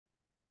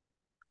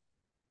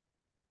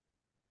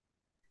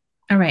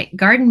All right,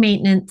 garden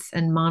maintenance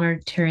and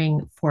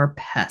monitoring for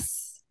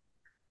pests.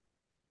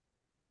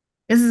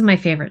 This is my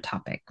favorite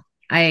topic.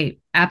 I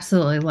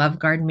absolutely love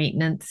garden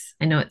maintenance.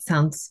 I know it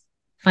sounds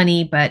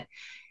funny, but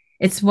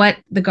it's what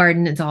the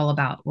garden is all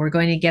about. We're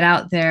going to get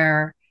out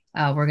there,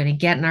 we're going to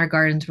get in our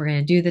gardens, we're going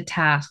to do the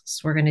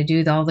tasks, we're going to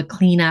do all the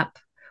cleanup,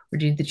 we're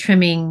doing the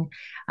trimming,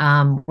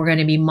 we're going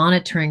to be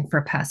monitoring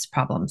for pest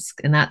problems.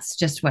 And that's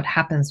just what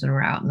happens when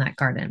we're out in that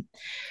garden.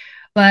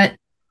 But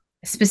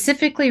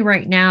specifically,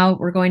 right now,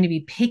 we're going to be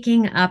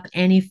picking up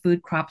any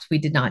food crops we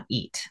did not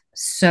eat.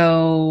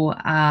 So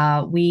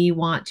we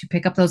want to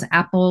pick up those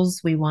apples.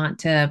 We want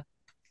to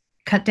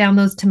cut down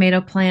those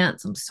tomato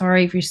plants. I'm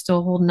sorry if you're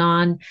still holding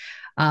on.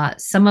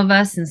 Some of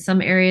us in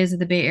some areas of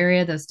the Bay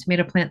Area, those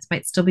tomato plants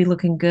might still be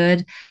looking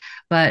good.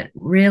 But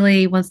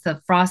really, once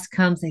the frost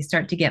comes, they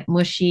start to get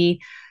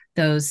mushy.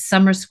 Those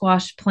summer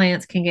squash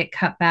plants can get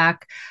cut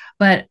back.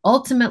 But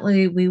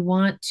ultimately, we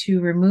want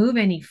to remove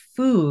any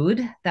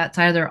food that's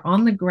either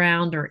on the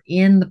ground or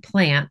in the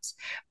plant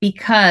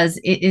because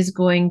it is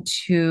going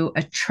to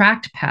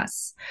attract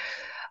pests.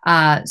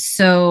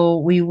 So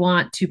we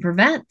want to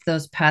prevent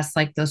those pests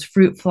like those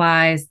fruit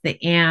flies,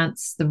 the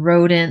ants, the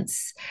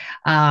rodents,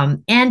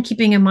 and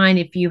keeping in mind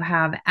if you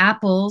have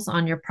apples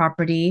on your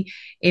property,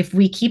 if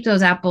we keep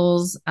those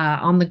apples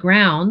on the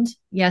ground,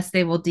 yes,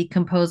 they will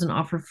decompose and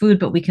offer food,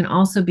 but we can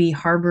also be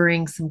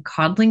harboring some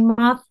codling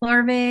moth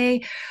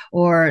larvae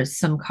or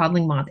some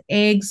codling moth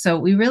eggs. So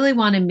we really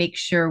want to make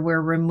sure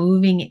we're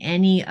removing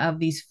any of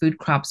these food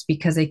crops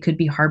because they could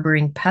be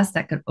harboring pests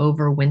that could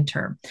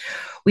overwinter.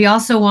 We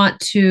also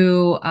want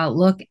to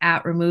look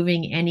at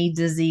removing any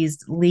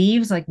diseased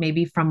leaves, like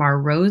maybe from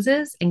our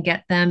roses, and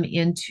get them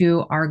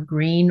into our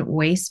green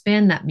waste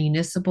bin, that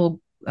municipal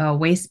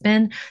waste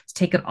bin, to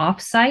take it off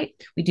site.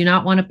 We do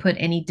not want to put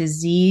any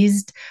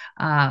diseased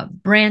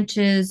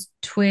branches,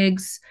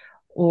 twigs,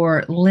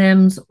 or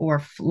limbs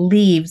or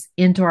leaves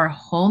into our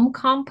home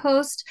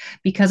compost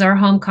because our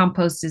home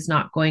compost is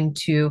not going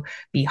to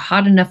be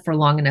hot enough for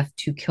long enough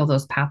to kill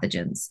those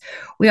pathogens.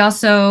 We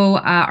also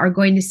are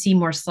going to see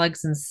more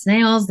slugs and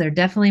snails. They're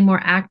definitely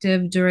more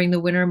active during the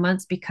winter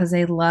months because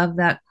they love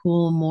that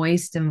cool,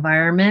 moist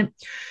environment.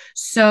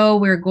 So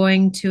we're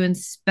going to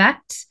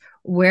inspect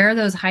where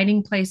those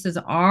hiding places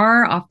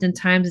are.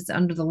 Oftentimes it's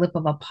under the lip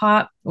of a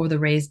pot or the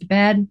raised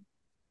bed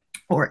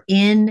or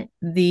in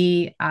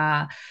the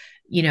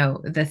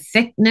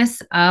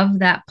thickness of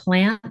that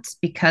plant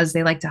because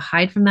they like to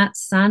hide from that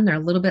sun. They're a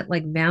little bit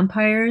like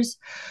vampires.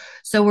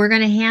 So we're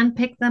going to hand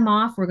pick them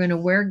off. We're going to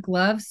wear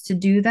gloves to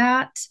do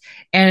that.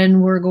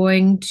 And we're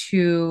going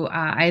to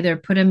either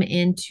put them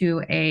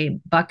into a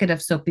bucket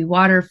of soapy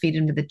water, feed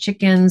them to the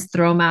chickens,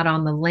 throw them out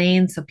on the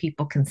lane so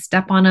people can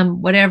step on them,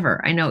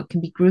 whatever. I know it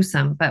can be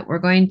gruesome, but we're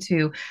going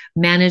to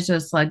manage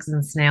those slugs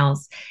and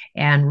snails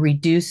and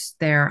reduce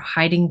their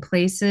hiding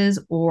places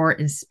or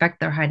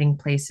inspect their hiding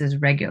places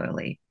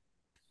regularly.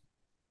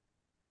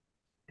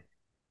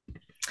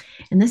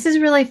 And this is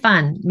really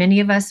fun.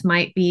 Many of us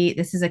might be,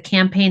 this is a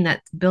campaign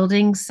that's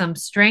building some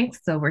strength.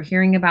 So we're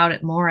hearing about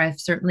it more. I've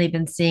certainly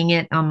been seeing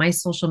it on my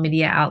social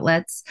media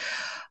outlets.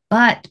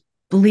 But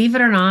believe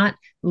it or not,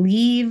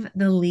 leave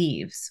the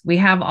leaves. We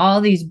have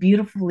all these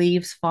beautiful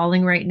leaves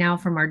falling right now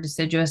from our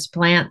deciduous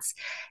plants.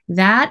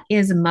 That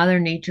is Mother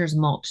Nature's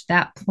mulch.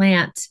 That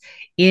plant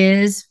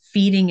is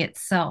feeding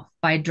itself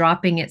by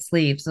dropping its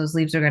leaves. Those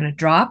leaves are going to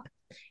drop.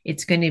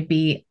 It's going to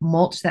be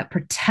mulch that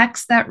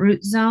protects that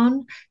root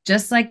zone.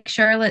 Just like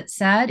Charlotte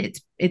said,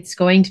 it's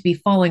going to be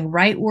falling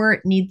right where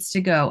it needs to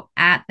go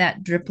at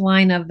that drip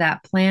line of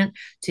that plant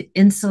to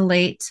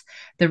insulate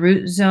the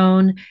root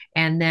zone.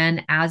 And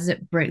then as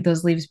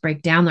those leaves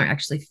break down, they're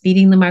actually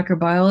feeding the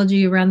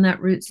microbiology around that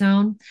root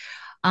zone.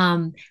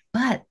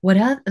 But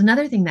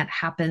another thing that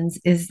happens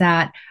is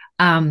that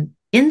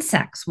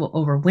insects will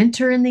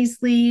overwinter in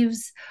these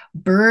leaves.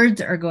 Birds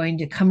are going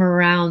to come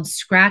around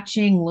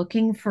scratching,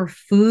 looking for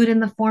food in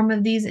the form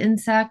of these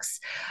insects.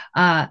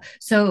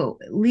 So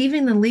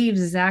leaving the leaves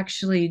is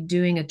actually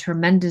doing a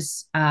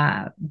tremendous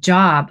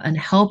job on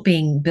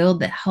helping build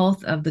the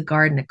health of the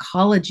garden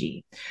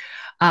ecology.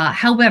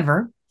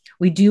 However,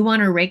 we do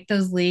want to rake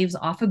those leaves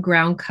off of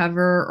ground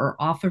cover or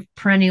off of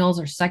perennials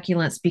or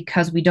succulents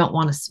because we don't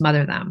want to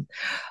smother them.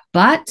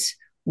 But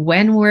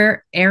when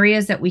we're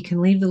areas that we can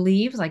leave the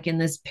leaves, like in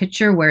this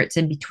picture where it's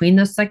in between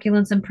those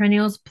succulents and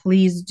perennials,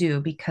 please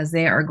do because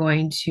they are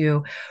going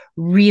to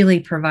really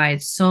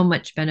provide so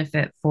much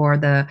benefit for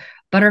the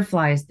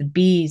butterflies, the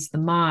bees, the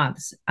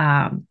moths,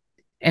 and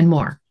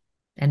more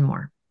and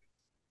more.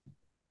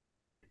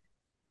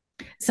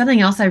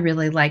 Something else I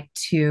really like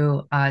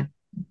to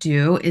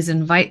do is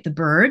invite the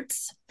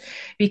birds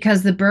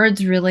because the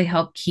birds really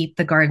help keep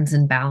the gardens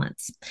in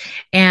balance.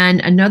 And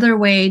another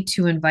way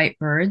to invite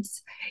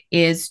birds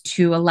is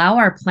to allow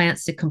our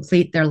plants to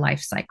complete their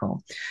life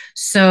cycle.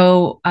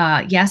 So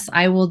yes,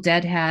 I will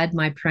deadhead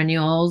my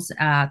perennials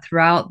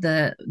throughout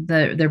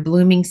their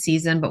blooming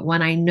season, but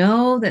when I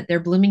know that their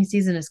blooming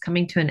season is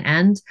coming to an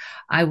end,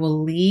 I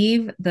will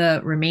leave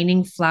the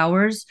remaining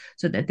flowers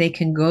so that they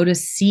can go to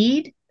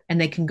seed and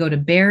they can go to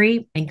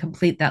berry and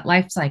complete that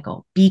life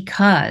cycle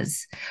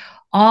because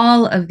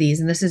all of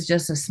these, and this is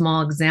just a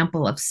small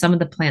example of some of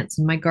the plants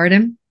in my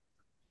garden,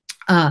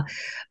 uh,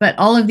 but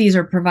all of these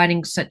are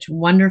providing such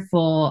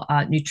wonderful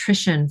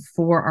nutrition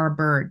for our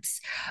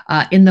birds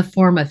in the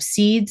form of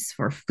seeds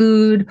for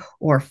food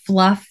or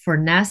fluff for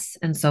nests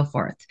and so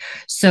forth.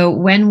 So,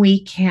 when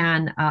we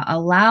can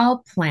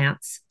allow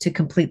plants to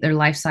complete their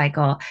life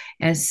cycle,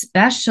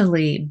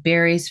 especially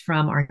berries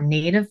from our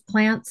native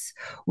plants,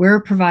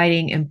 we're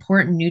providing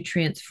important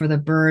nutrients for the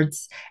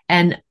birds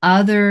and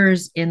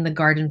others in the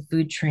garden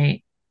food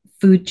chain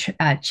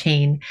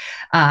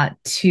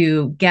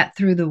to get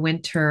through the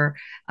winter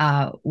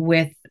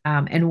with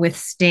and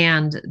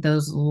withstand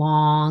those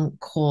long,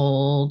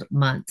 cold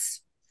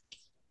months.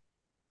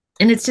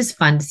 And it's just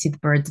fun to see the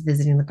birds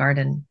visiting the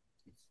garden.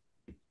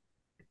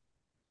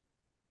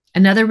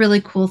 Another really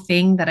cool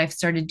thing that I've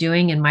started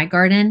doing in my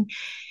garden,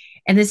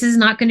 and this is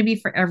not going to be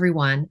for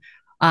everyone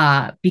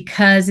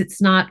because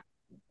it's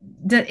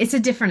a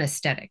different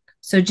aesthetic.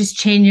 So just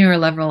changing your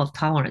level of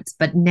tolerance.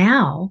 But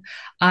now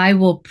I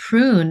will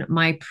prune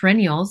my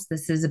perennials.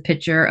 This is a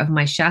picture of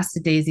my Shasta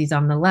daisies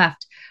on the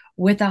left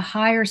with a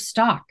higher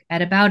stalk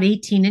at about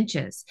 18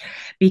 inches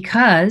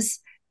because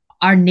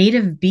our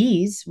native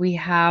bees, we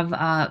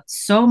have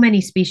so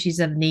many species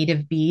of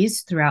native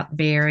bees throughout the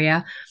Bay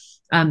Area.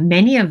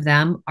 Many of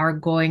them are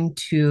going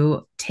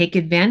to take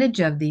advantage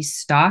of these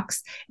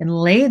stalks and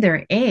lay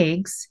their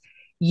eggs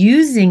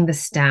using the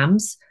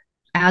stems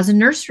as a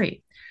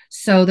nursery.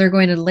 So they're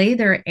going to lay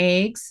their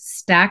eggs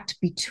stacked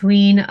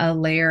between a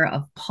layer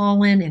of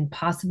pollen and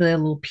possibly a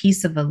little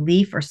piece of a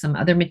leaf or some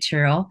other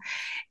material.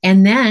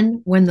 And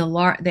then when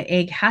the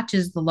egg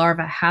hatches, the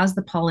larva has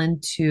the pollen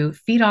to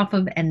feed off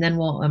of and then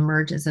will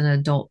emerge as an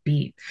adult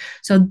bee.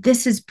 So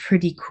this is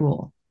pretty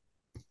cool.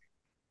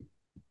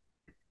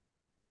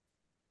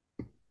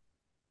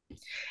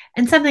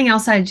 And something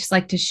else I'd just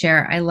like to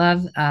share. I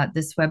love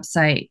this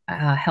website,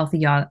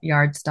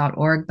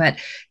 healthyyards.org, but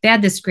they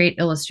had this great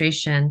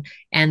illustration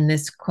and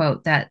this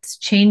quote that's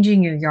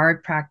changing your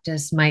yard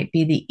practice might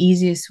be the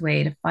easiest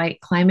way to fight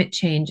climate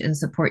change and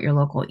support your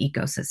local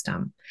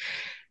ecosystem.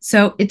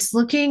 So it's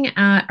looking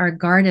at our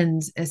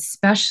gardens,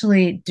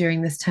 especially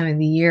during this time of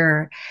the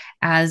year,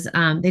 as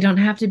they don't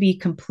have to be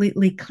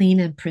completely clean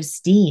and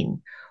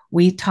pristine.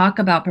 We talk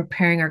about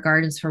preparing our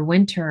gardens for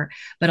winter,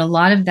 but a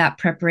lot of that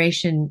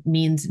preparation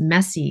means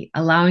messy,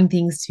 allowing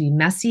things to be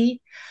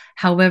messy.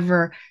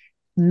 However,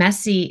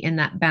 messy in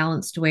that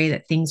balanced way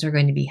that things are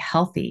going to be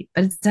healthy,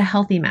 but it's a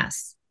healthy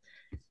mess.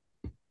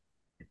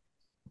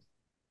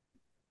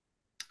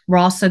 We're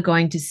also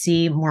going to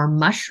see more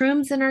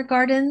mushrooms in our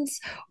gardens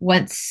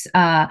once,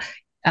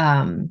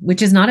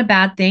 which is not a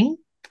bad thing.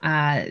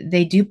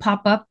 They do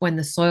pop up when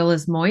the soil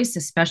is moist,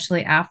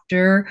 especially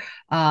after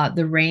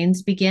the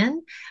rains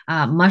begin.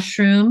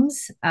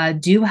 Mushrooms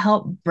do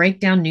help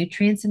break down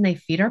nutrients and they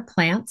feed our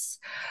plants.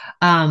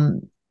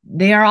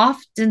 They are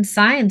often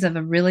signs of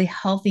a really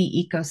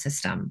healthy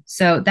ecosystem.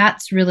 So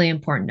that's really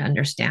important to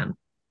understand.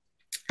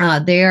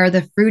 They are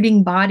the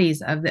fruiting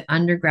bodies of the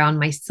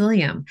underground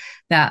mycelium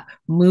that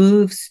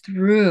moves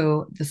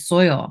through the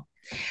soil.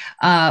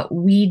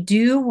 We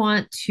do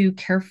want to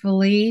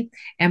carefully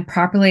and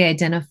properly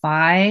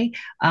identify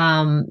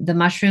the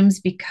mushrooms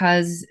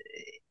because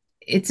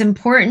it's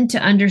important to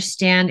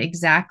understand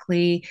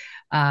exactly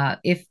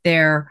if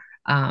they're,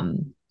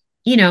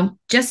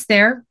 just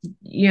there,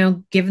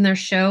 given their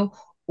show,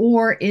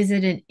 or is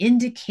it an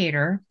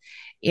indicator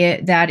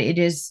that it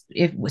is,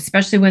 if,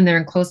 especially when they're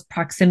in close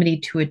proximity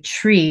to a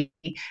tree,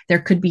 there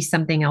could be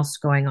something else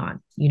going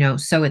on,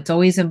 So it's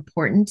always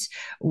important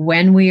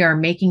when we are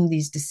making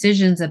these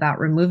decisions about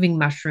removing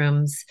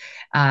mushrooms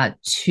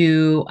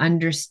to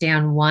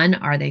understand one,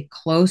 are they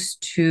close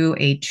to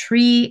a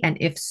tree? And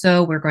if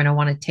so, we're going to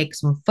want to take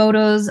some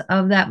photos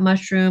of that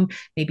mushroom,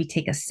 maybe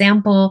take a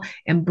sample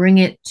and bring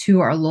it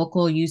to our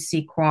local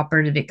UC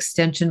cooperative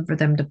extension for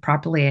them to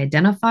properly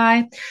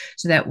identify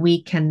so that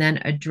we can then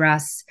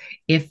address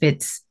if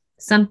it's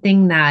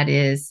something that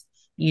is,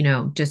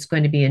 just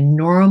going to be a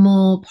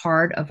normal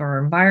part of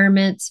our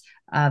environment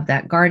of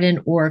that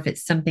garden, or if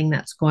it's something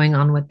that's going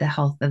on with the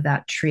health of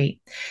that tree.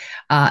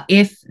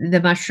 If the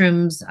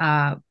mushrooms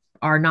are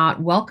not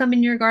welcome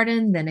in your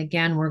garden, then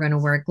again, we're going to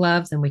wear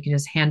gloves and we can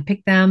just hand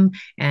pick them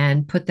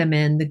and put them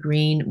in the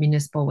green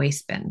municipal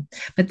waste bin.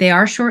 But they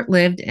are short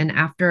lived, and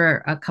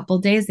after a couple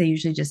of days, they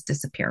usually just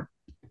disappear.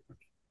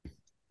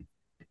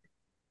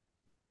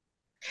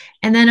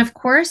 And then, of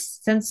course,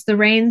 since the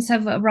rains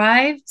have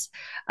arrived,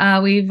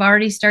 we've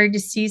already started to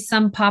see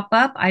some pop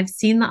up. I've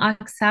seen the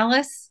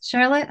oxalis,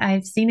 Charlotte.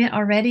 I've seen it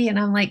already, and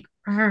I'm like,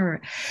 "Grr."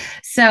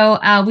 So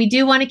we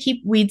do want to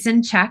keep weeds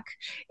in check.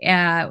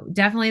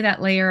 Definitely,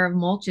 that layer of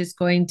mulch is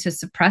going to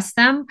suppress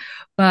them,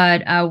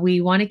 but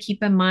we want to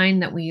keep in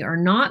mind that we are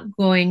not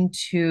going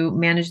to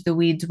manage the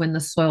weeds when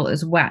the soil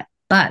is wet.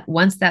 But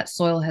once that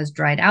soil has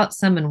dried out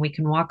some and we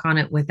can walk on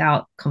it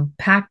without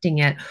compacting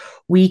it,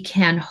 we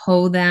can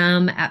hoe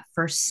them at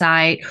first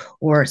sight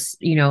or,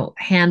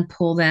 hand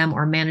pull them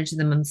or manage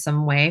them in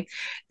some way.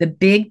 The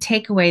big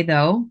takeaway,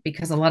 though,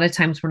 because a lot of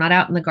times we're not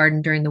out in the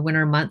garden during the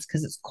winter months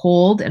because it's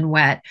cold and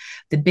wet,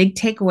 the big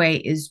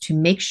takeaway is to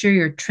make sure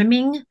you're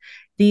trimming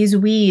these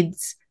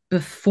weeds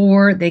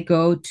before they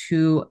go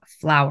to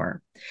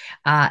flower.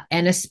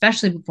 And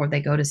especially before they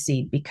go to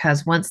seed,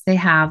 because once they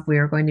have, we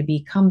are going to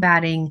be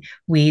combating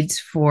weeds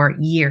for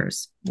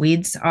years.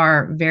 Weeds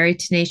are very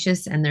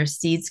tenacious and their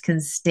seeds can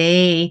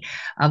stay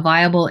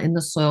viable in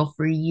the soil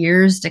for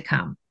years to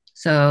come.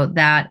 So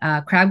that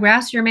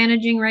crabgrass you're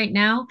managing right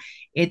now,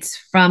 it's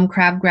from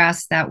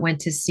crabgrass that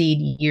went to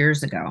seed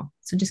years ago.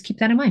 So just keep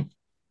that in mind.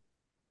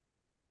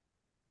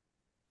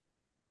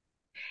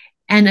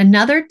 And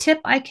another tip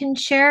I can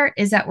share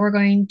is that we're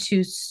going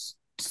to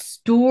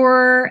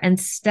store and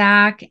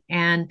stack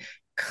and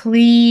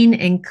clean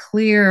and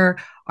clear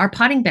our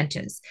potting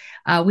benches.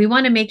 We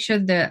want to make sure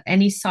that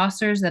any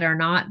saucers that are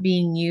not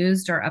being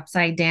used are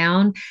upside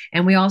down.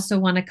 And we also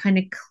want to kind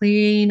of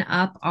clean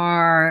up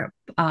our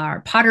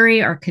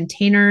pottery, our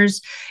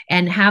containers,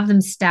 and have them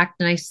stacked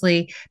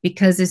nicely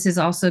because this is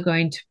also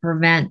going to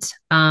prevent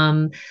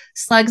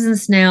slugs and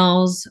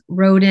snails,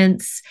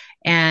 rodents,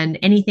 and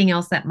anything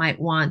else that might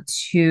want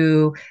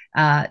to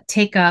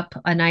take up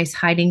a nice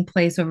hiding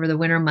place over the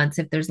winter months.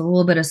 If there's a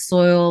little bit of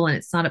soil and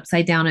it's not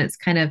upside down and it's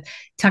kind of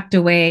tucked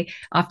away,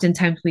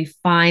 oftentimes we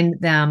find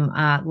them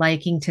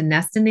liking to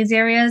nest in these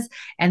areas.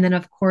 And then,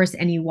 of course,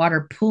 any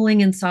water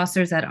pooling in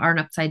saucers that aren't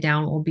upside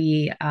down will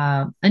be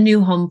a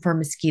new home for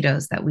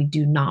mosquitoes that we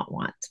do not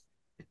want.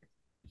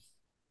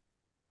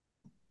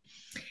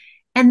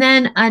 And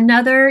then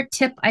another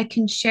tip I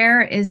can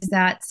share is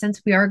that since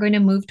we are going to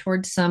move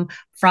towards some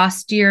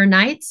frostier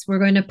nights, we're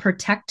going to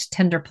protect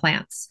tender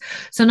plants.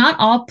 So not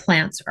all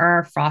plants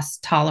are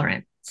frost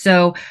tolerant.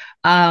 So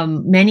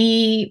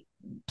many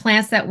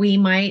plants that we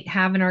might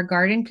have in our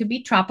garden could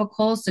be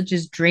tropical, such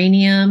as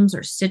geraniums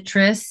or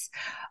citrus.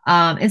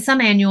 And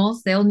some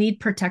annuals, they'll need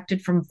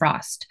protected from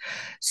frost.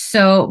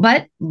 So,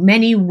 but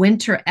many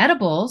winter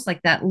edibles,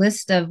 like that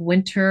list of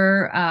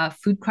winter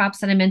food crops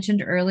that I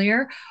mentioned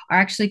earlier, are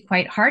actually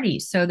quite hardy.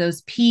 So,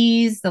 those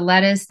peas, the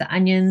lettuce, the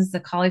onions, the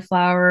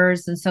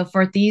cauliflowers, and so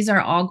forth, these are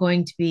all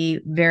going to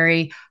be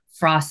very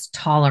frost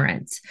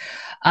tolerant.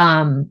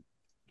 Um,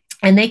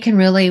 and they can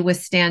really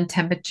withstand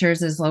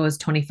temperatures as low as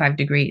 25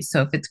 degrees.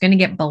 So, if it's going to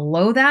get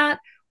below that,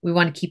 we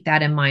want to keep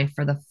that in mind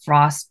for the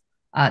frost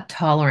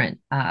tolerant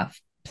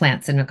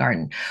plants in a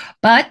garden.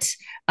 But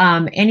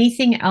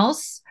anything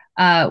else,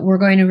 we're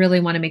going to really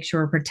want to make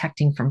sure we're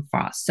protecting from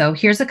frost. So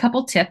here's a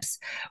couple tips.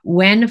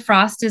 When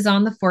frost is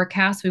on the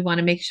forecast, we want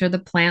to make sure the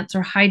plants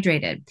are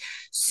hydrated.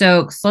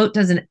 So Sloat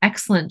does an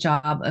excellent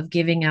job of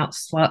giving out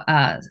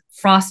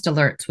frost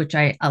alerts, which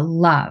I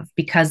love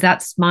because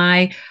that's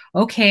my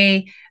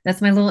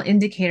little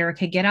indicator.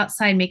 Okay, get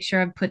outside, make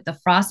sure I've put the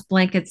frost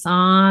blankets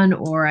on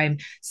or I'm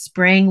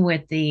spraying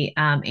with the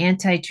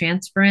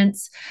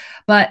anti-transference.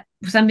 But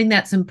something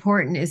that's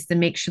important is to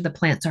make sure the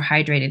plants are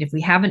hydrated. If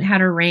we haven't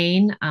had a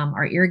rain,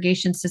 our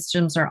irrigation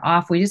systems are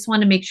off. We just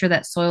want to make sure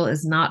that soil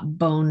is not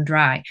bone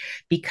dry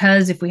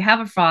because if we have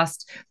a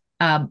frost,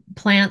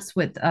 plants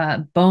with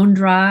bone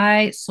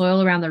dry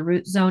soil around the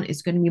root zone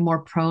is going to be more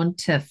prone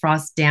to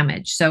frost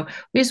damage. So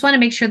we just want to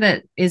make sure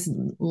that is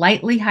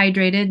lightly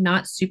hydrated,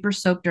 not super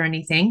soaked or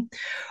anything.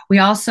 We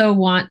also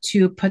want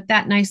to put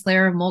that nice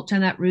layer of mulch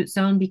on that root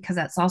zone because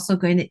that's also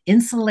going to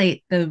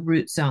insulate the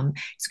root zone.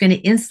 It's going to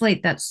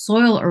insulate that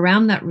soil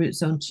around that root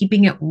zone,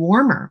 keeping it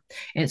warmer,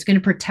 and it's going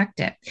to protect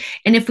it.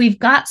 And if we've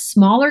got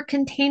smaller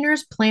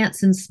containers,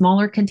 plants in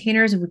smaller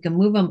containers, if we can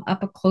move them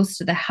up close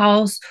to the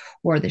house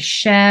or the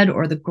shed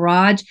or the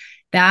garage,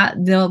 that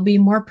they'll be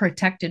more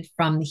protected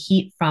from the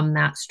heat from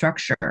that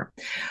structure.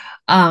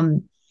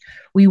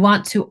 We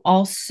want to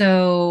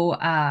also,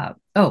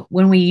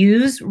 when we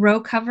use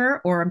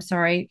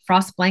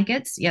frost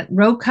blankets,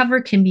 row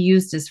cover can be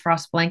used as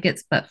frost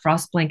blankets, but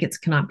frost blankets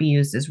cannot be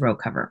used as row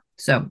cover.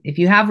 So if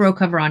you have row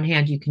cover on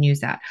hand, you can use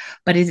that.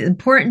 But it's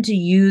important to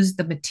use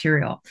the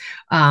material.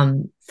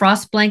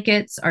 Frost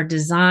blankets are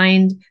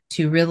designed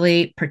to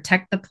really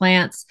protect the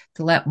plants,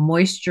 to let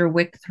moisture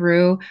wick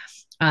through.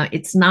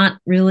 It's not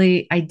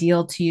really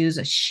ideal to use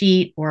a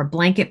sheet or a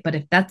blanket, but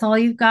if that's all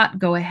you've got,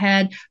 go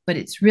ahead. But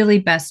it's really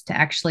best to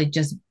actually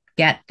just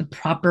get the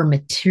proper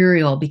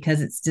material because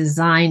it's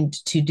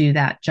designed to do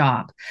that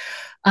job.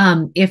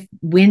 If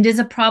wind is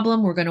a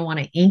problem, we're going to want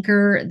to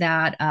anchor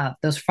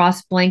those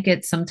frost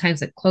blankets,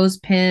 sometimes at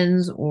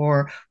clothespins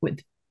or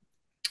with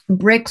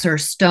bricks or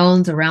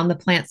stones around the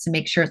plants to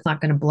make sure it's not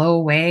going to blow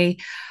away.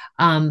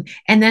 And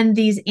then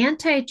these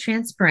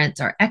anti-transparents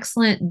are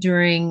excellent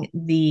during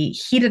the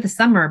heat of the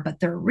summer,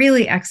 but they're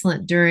really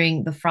excellent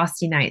during the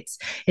frosty nights.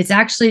 It's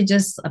actually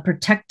just a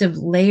protective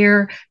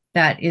layer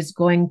that is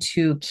going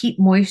to keep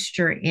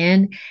moisture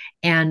in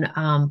and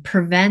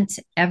prevent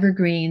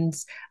evergreen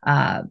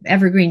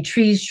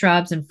trees,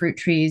 shrubs, and fruit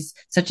trees,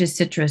 such as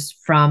citrus,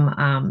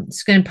 from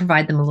it's going to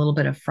provide them a little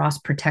bit of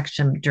frost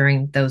protection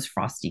during those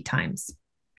frosty times.